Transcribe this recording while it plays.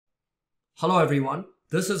Hello everyone,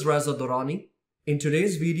 this is Reza Dorrani. In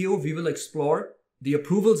today's video, we will explore the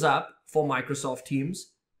Approvals app for Microsoft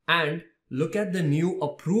Teams and look at the new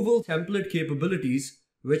approval template capabilities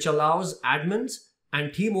which allows admins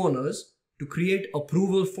and team owners to create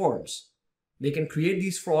approval forms. They can create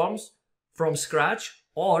these forms from scratch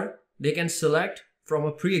or they can select from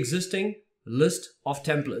a pre-existing list of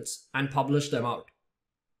templates and publish them out.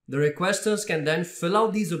 The requesters can then fill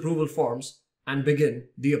out these approval forms and begin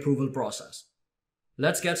the approval process.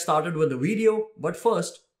 Let's get started with the video, but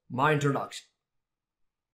first, my introduction.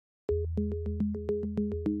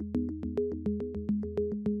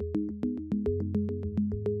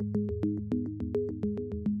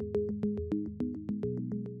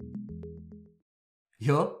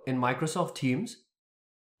 Here in Microsoft Teams,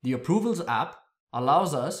 the Approvals app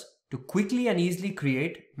allows us to quickly and easily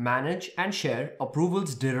create, manage, and share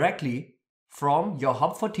approvals directly from your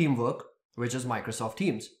hub for teamwork, which is Microsoft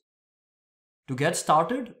Teams. To get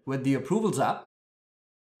started with the Approvals app,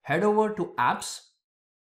 head over to Apps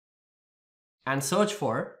and search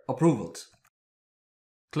for Approvals.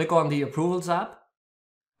 Click on the Approvals app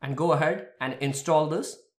and go ahead and install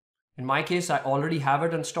this. In my case, I already have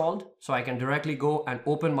it installed, so I can directly go and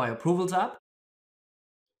open my Approvals app.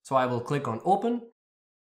 So I will click on Open,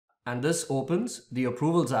 and this opens the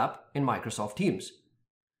Approvals app in Microsoft Teams.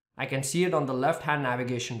 I can see it on the left-hand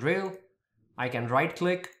navigation rail. I can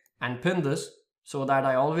right-click and pin this so that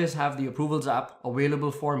I always have the Approvals app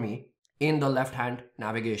available for me in the left-hand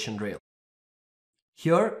navigation rail.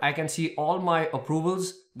 Here I can see all my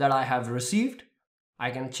approvals that I have received.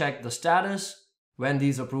 I can check the status, when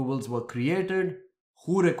these approvals were created,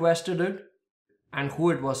 who requested it, and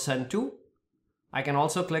who it was sent to. I can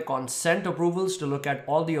also click on Sent Approvals to look at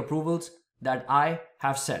all the approvals that I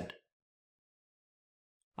have sent.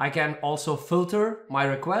 I can also filter my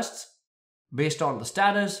requests based on the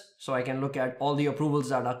status, so I can look at all the approvals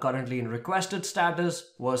that are currently in requested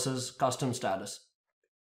status versus custom status.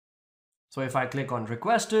 So if I click on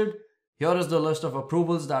requested, here is the list of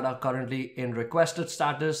approvals that are currently in requested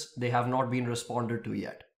status. They have not been responded to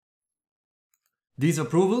yet. These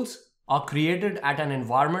approvals are created at an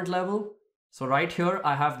environment level. So right here,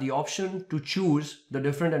 I have the option to choose the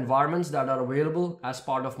different environments that are available as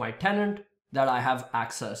part of my tenant that I have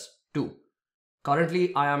access to.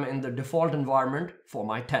 Currently, I am in the default environment for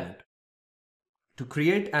my tenant. To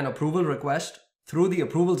create an approval request through the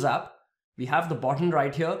Approvals app, we have the button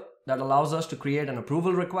right here that allows us to create an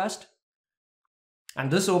approval request. And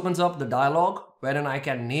this opens up the dialog wherein I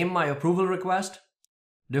can name my approval request,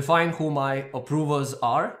 define who my approvers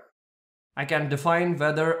are. I can define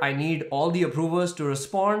whether I need all the approvers to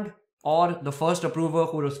respond, or the first approver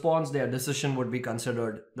who responds, their decision would be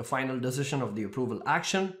considered the final decision of the approval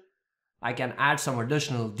action. I can add some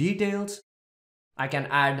additional details. I can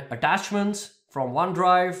add attachments from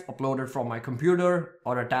OneDrive, upload it from my computer,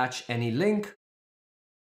 or attach any link.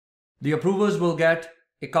 The approvers will get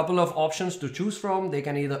a couple of options to choose from. They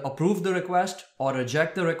can either approve the request or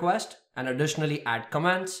reject the request, and additionally add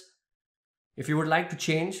comments. If you would like to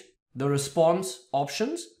change the response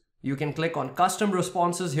options, you can click on Custom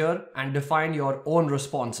Responses here and define your own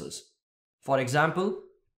responses. For example,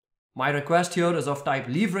 my request here is of type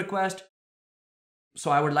Leave Request. So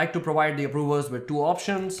I would like to provide the approvers with two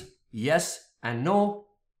options, yes and no.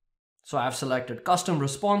 So I've selected Custom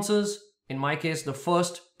Responses. In my case, the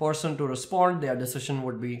first person to respond, their decision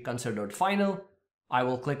would be considered final. I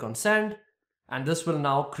will click on Send, and this will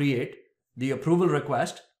now create the approval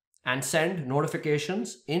request and send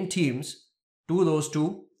notifications in Teams to those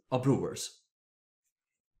two approvers.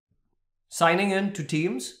 Signing in to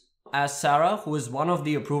Teams as Sarah, who is one of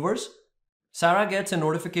the approvers, Sarah gets a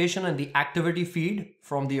notification in the activity feed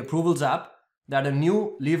from the Approvals app that a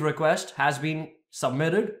new leave request has been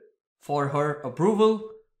submitted for her approval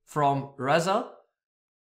from Reza.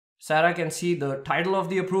 Sarah can see the title of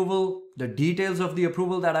the approval, the details of the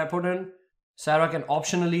approval that I put in. Sarah can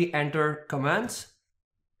optionally enter comments.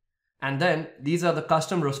 And then these are the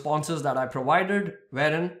custom responses that I provided,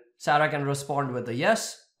 wherein Sarah can respond with a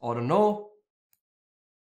yes or a no.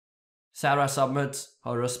 Sarah submits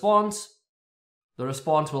her response. The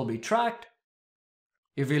response will be tracked.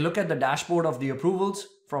 If we look at the dashboard of the approvals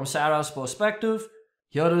from Sarah's perspective,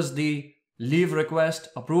 here is the leave request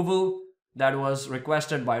approval that was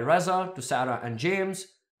requested by Reza to Sarah and James.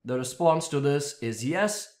 The response to this is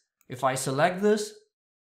yes. If I select this,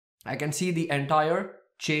 I can see the entire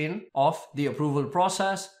chain of the approval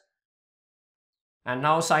process. And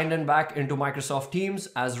now signed in back into Microsoft Teams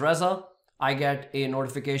as Reza, I get a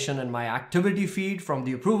notification in my activity feed from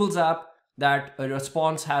the Approvals app that a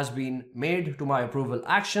response has been made to my approval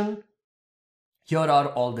action. Here are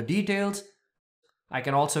all the details. I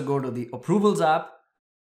can also go to the approvals app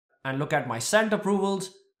and look at my sent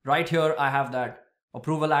approvals. Right here, I have that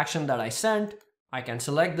approval action that I sent. I can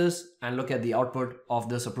select this and look at the output of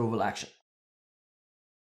this approval action.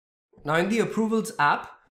 Now in the approvals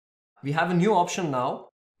app, we have a new option now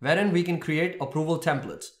wherein we can create approval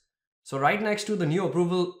templates. So right next to the new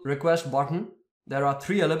approval request button, there are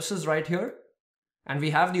 3 ellipses right here. And we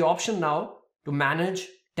have the option now to manage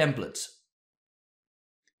templates.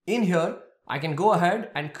 In here, I can go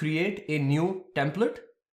ahead and create a new template.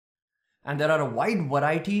 And there are a wide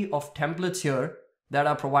variety of templates here that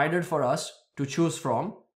are provided for us to choose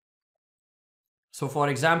from. So for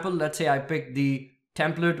example, let's say I pick the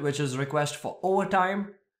template which is request for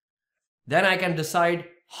overtime. Then I can decide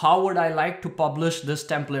how would I like to publish this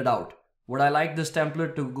template out. Would I like this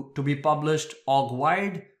template to be published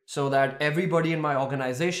org-wide so that everybody in my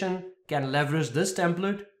organization can leverage this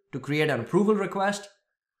template to create an approval request?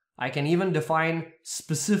 I can even define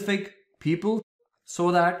specific people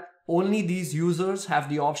so that only these users have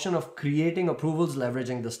the option of creating approvals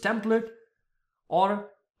leveraging this template.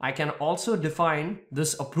 Or I can also define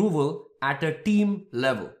this approval at a team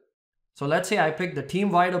level. So let's say I pick the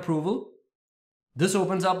team-wide approval. This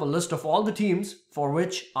opens up a list of all the teams for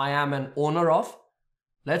which I am an owner of.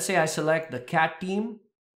 Let's say I select the CAT team.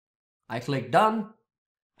 I click done.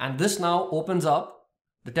 And this now opens up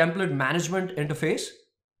the template management interface.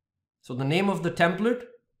 So the name of the template,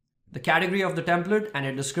 the category of the template, and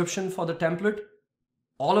a description for the template.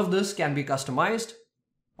 All of this can be customized.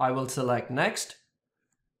 I will select next.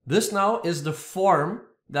 This now is the form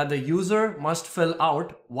that the user must fill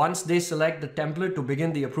out once they select the template to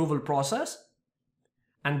begin the approval process.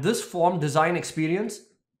 And this form design experience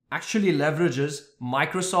actually leverages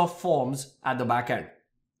Microsoft Forms at the back end.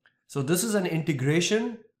 So this is an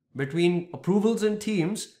integration between approvals in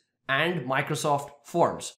Teams and Microsoft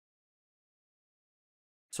Forms.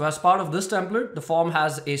 So as part of this template, the form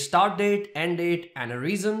has a start date, end date, and a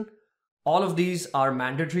reason. All of these are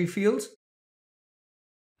mandatory fields.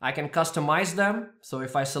 I can customize them. So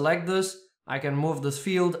if I select this, I can move this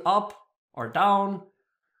field up or down.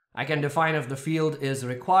 I can define if the field is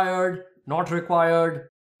required, not required.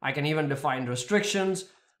 I can even define restrictions.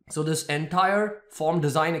 So this entire form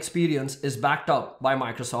design experience is backed up by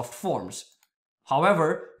Microsoft Forms.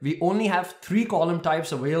 However, we only have 3 column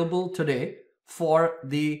types available today for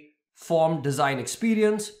the form design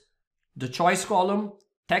experience: the choice column,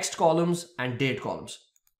 text columns, and date columns.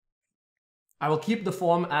 I will keep the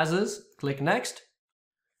form as is, click next.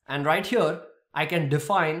 And right here, I can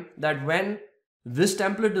define that when this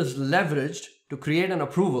template is leveraged to create an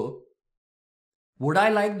approval, would I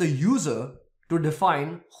like the user to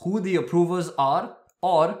define who the approvers are,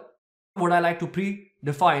 or would I like to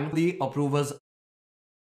predefine the approvers?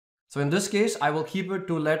 So in this case, I will keep it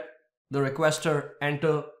to let the requester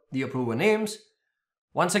enter the approver names.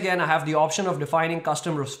 Once again, I have the option of defining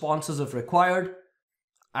custom responses if required.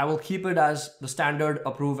 I will keep it as the standard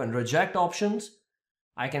approve and reject options.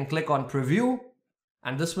 I can click on preview,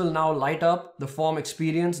 and this will now light up the form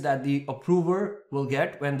experience that the approver will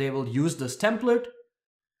get when they will use this template.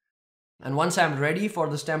 And once I'm ready for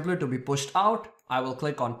this template to be pushed out, I will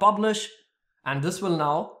click on publish, and this will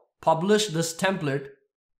now publish this template.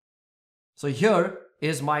 So here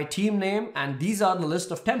is my team name, and these are the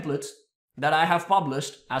list of templates that I have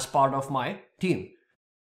published as part of my team.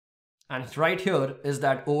 And right here is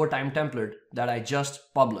that overtime template that I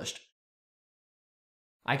just published.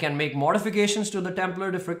 I can make modifications to the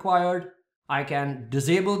template if required. I can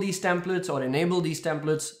disable these templates or enable these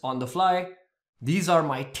templates on the fly. These are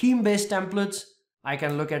my team-based templates. I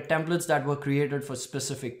can look at templates that were created for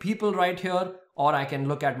specific people right here, or I can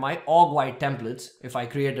look at my org-wide templates if I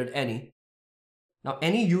created any. Now,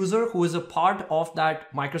 any user who is a part of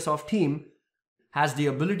that Microsoft team has the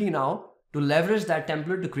ability now to leverage that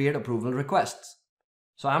template to create approval requests.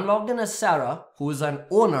 So I'm logged in as Sarah, who is an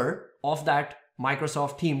owner of that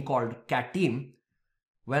Microsoft team called CAT team.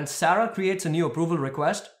 When Sarah creates a new approval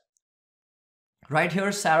request, right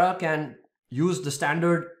here, Sarah can use the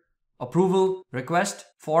standard approval request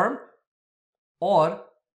form, or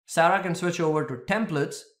Sarah can switch over to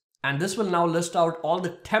templates, and this will now list out all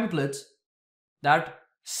the templates that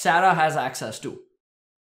Sarah has access to.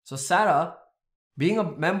 So Sarah, being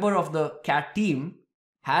a member of the CAT team,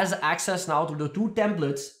 has access now to the 2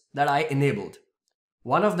 templates that I enabled.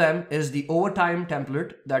 One of them is the overtime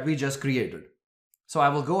template that we just created. So I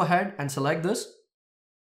will go ahead and select this.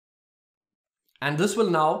 And this will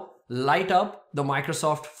now light up the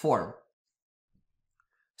Microsoft form.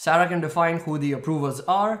 Sarah can define who the approvers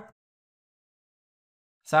are.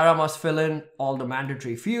 Sarah must fill in all the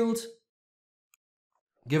mandatory fields.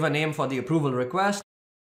 give a name for the approval request,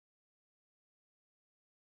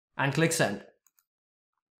 and click send.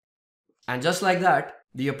 And just like that,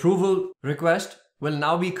 the approval request will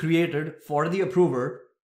now be created for the approver,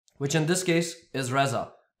 which in this case is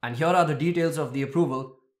Reza. And here are the details of the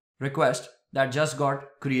approval request that just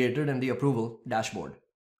got created in the approval dashboard.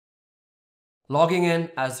 Logging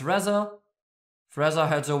in as Reza, Reza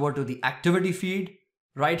heads over to the activity feed.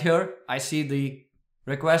 Right here, I see the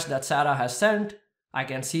request that Sarah has sent. I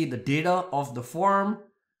can see the data of the form,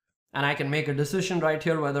 and I can make a decision right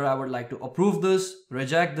here whether I would like to approve this,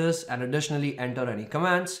 reject this, and additionally enter any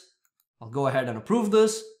comments. I'll go ahead and approve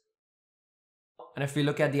this. And if we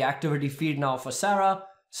look at the activity feed now for Sarah,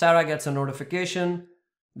 Sarah gets a notification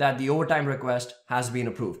that the overtime request has been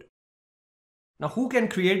approved. Now, who can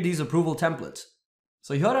create these approval templates?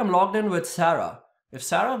 So here I'm logged in with Sarah. If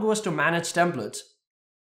Sarah goes to manage templates,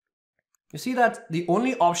 you see that the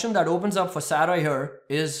only option that opens up for Sarah here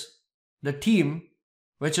is the team,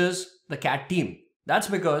 which is the cat team. That's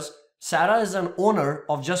because Sarah is an owner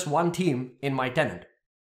of just one team in my tenant.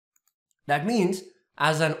 That means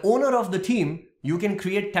as an owner of the team, you can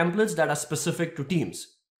create templates that are specific to teams.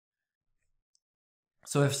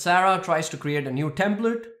 So if Sarah tries to create a new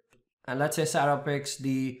template, and let's say Sarah picks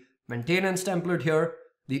the maintenance template here,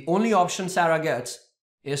 the only option Sarah gets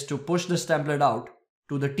is to push this template out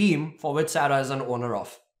to the team for which Sarah is an owner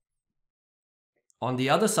of. On the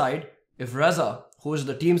other side, if Reza, who is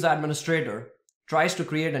the team's administrator, tries to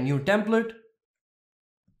create a new template,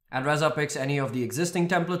 and Reza picks any of the existing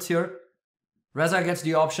templates here, Reza gets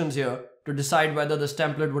the options here to decide whether this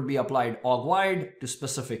template would be applied org-wide, to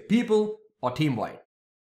specific people, or team-wide.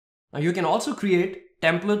 Now you can also create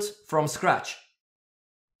templates from scratch.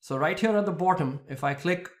 So right here at the bottom, if I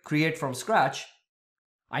click create from scratch,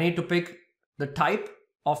 I need to pick the type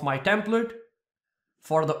of my template.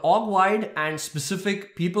 For the org-wide and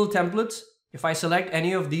specific people templates, if I select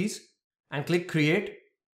any of these and click create,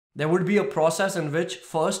 there would be a process in which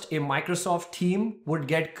first a Microsoft team would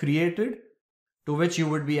get created to which you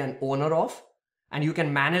would be an owner of, and you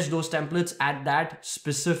can manage those templates at that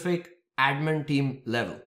specific admin team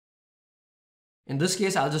level. In this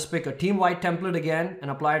case, I'll just pick a team-wide template again and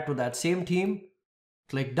apply it to that same team.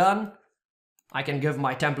 Click done. I can give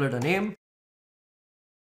my template a name.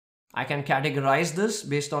 I can categorize this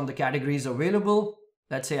based on the categories available.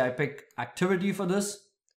 Let's say I pick activity for this.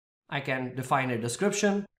 I can define a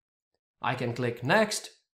description. I can click next.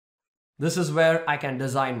 This is where I can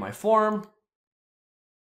design my form.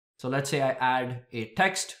 So let's say I add a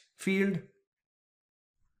text field.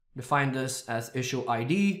 Define this as issue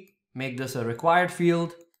ID. Make this a required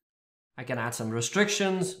field. I can add some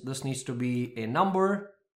restrictions. This needs to be a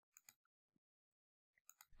number.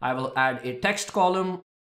 I will add a text column,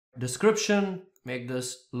 description, make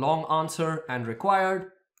this long answer and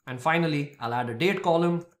required. And finally, I'll add a date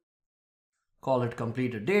column, call it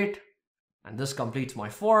completed date. And this completes my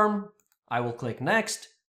form. I will click next.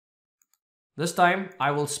 This time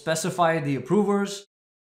I will specify the approvers.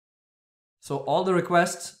 So all the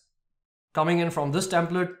requests coming in from this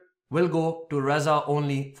template will go to Reza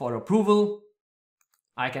only for approval.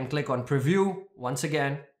 I can click on preview. Once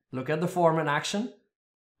again, look at the form in action,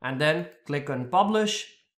 and then click on publish,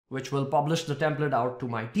 which will publish the template out to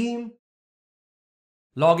my team.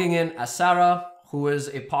 Logging in as Sarah, who is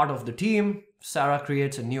a part of the team, Sarah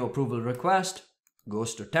creates a new approval request,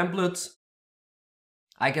 goes to templates.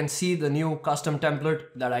 I can see the new custom template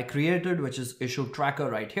that I created, which is issue tracker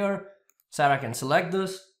right here. Sarah can select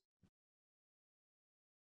this,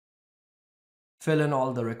 fill in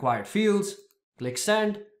all the required fields, click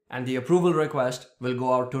send, and the approval request will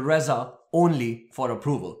go out to Reza only for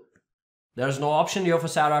approval. There is no option here for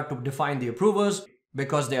Sarah to define the approvers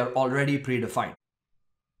because they are already predefined.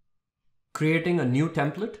 Creating a new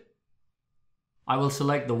template, I will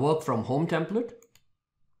select the work from home template,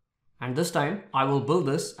 and this time I will build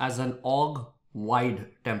this as an org-wide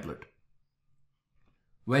template.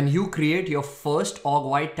 When you create your first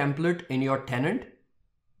org-wide template in your tenant,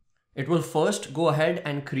 it will first go ahead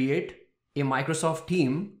and create a Microsoft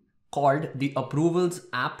team called the Approvals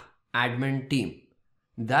App Admin Team.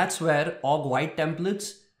 That's where org-wide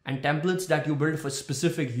templates and templates that you build for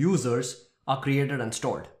specific users are created and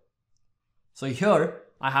stored. So here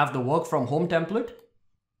I have the work from home template.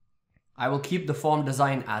 I will keep the form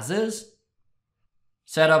design as is,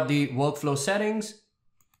 set up the workflow settings,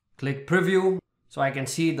 click preview so I can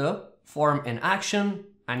see the form in action,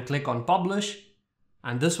 and click on publish.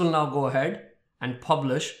 And this will now go ahead and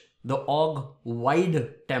publish the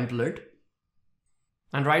org-wide template.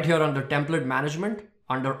 And right here under template management,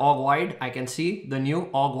 under org-wide, I can see the new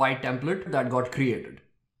org-wide template that got created.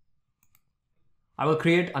 I will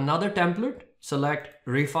create another template, select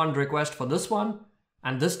refund request for this one,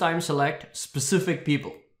 and this time select specific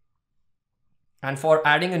people. And for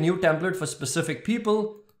adding a new template for specific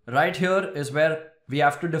people, right here is where we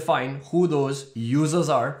have to define who those users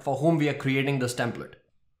are for whom we are creating this template.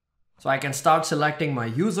 So I can start selecting my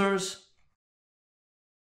users.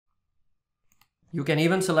 You can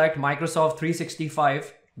even select Microsoft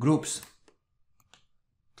 365 groups.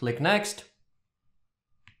 Click Next.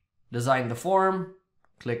 Design the form.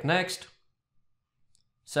 Click Next.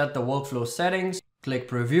 Set the workflow settings. Click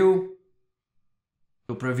Preview.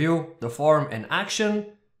 To preview the form in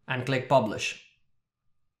action and click Publish.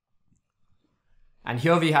 And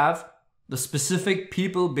here we have the specific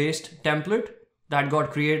people-based template that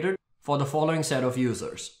got created for the following set of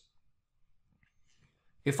users.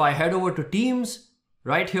 If I head over to Teams,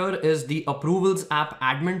 right here is the Approvals app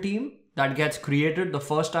admin team that gets created the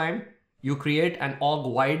first time you create an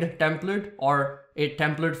org-wide template or a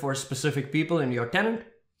template for specific people in your tenant.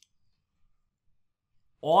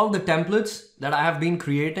 All the templates that I have been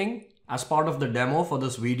creating as part of the demo for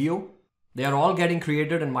this video, they are all getting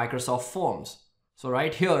created in Microsoft Forms. So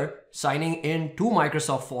right here, signing in to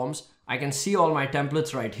Microsoft Forms, I can see all my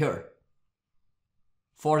templates right here.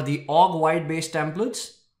 For the org-wide based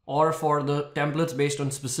templates or for the templates based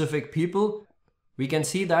on specific people, we can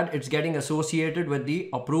see that it's getting associated with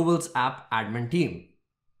the Approvals app admin team.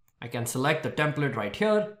 I can select the template right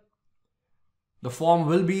here. The form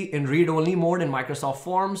will be in read-only mode in Microsoft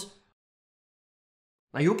Forms.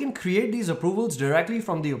 Now you can create these approvals directly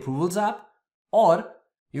from the Approvals app, or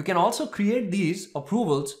you can also create these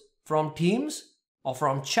approvals from Teams or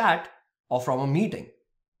from chat or from a meeting.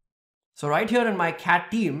 So right here in my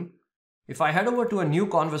cat team, if I head over to a new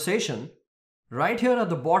conversation, right here at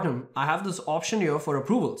the bottom, I have this option here for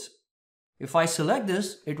approvals. If I select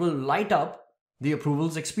this, it will light up the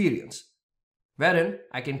approvals experience, wherein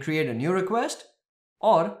I can create a new request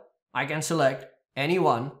or I can select any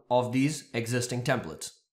one of these existing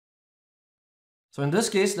templates. So in this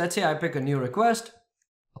case, let's say I pick a new request.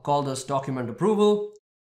 I'll call this document approval.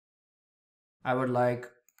 I would like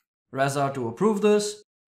Reza to approve this.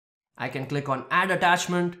 I can click on add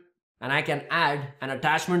attachment and I can add an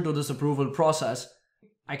attachment to this approval process.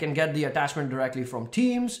 I can get the attachment directly from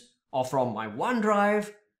Teams or from my OneDrive.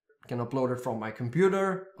 I can upload it from my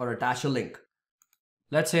computer or attach a link.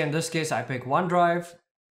 Let's say in this case, I pick OneDrive.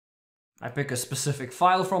 I pick a specific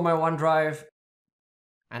file from my OneDrive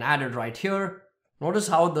and add it right here. Notice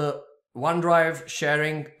how the OneDrive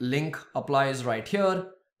sharing link applies right here,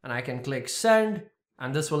 and I can click send,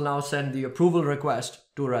 and this will now send the approval request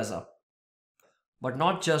to Reza. But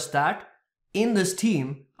not just that, in this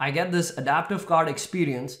team, I get this adaptive card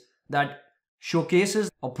experience that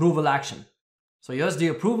showcases approval action. So here's the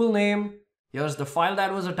approval name, here's the file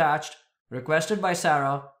that was attached, requested by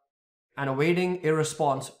Sarah, and awaiting a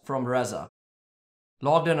response from Reza.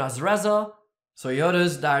 Logged in as Reza, so here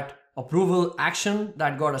is that approval action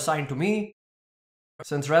that got assigned to me.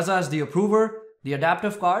 Since Reza is the approver, the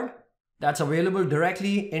adaptive card that's available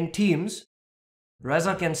directly in Teams,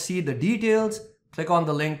 Reza can see the details, click on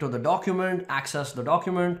the link to the document, access the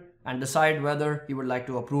document, and decide whether he would like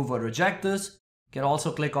to approve or reject this. You can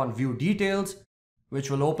also click on view details, which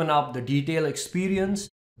will open up the detail experience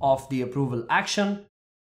of the approval action.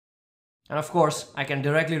 And of course, I can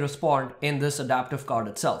directly respond in this adaptive card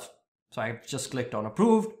itself. So I just clicked on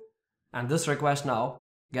approved, and this request now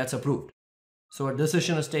gets approved. So a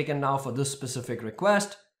decision is taken now for this specific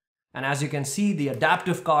request. And as you can see, the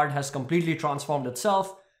adaptive card has completely transformed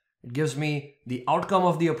itself. It gives me the outcome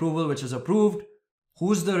of the approval, which is approved,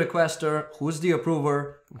 who's the requester, who's the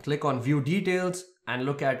approver, click on view details and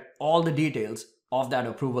look at all the details of that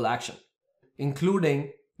approval action,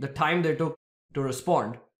 including the time they took to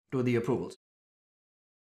respond to the approvals.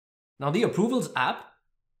 Now the approvals app,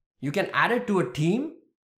 you can add it to a team,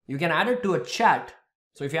 you can add it to a chat.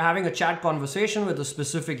 So if you're having a chat conversation with a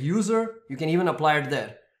specific user, you can even apply it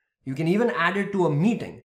there. You can even add it to a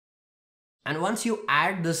meeting. And once you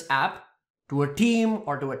add this app to a team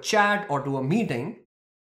or to a chat or to a meeting,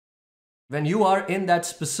 when you are in that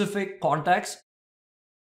specific context,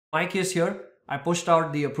 in my case here, I pushed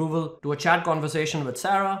out the approval to a chat conversation with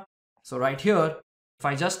Sarah. So right here, if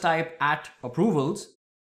I just type @approvals,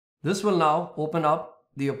 this will now open up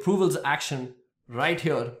the approvals action right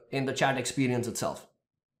here in the chat experience itself.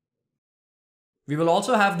 We will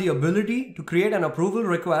also have the ability to create an approval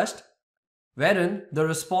request wherein the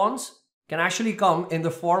response can actually come in the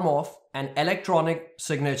form of an electronic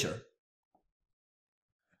signature.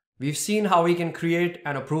 We've seen how we can create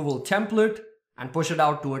an approval template and push it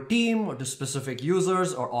out to a team or to specific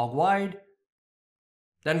users or org-wide.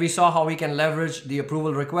 Then we saw how we can leverage the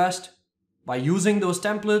approval request by using those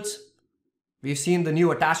templates. We've seen the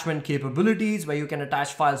new attachment capabilities where you can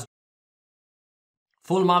attach files.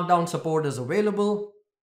 Full Markdown support is available.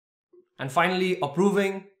 And finally,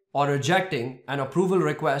 approving or rejecting an approval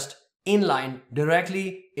request inline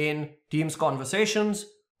directly in Teams conversations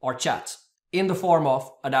or chats in the form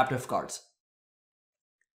of adaptive cards.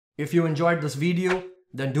 If you enjoyed this video,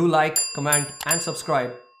 then do like, comment, and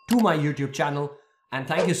subscribe to my YouTube channel. And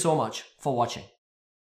thank you so much for watching.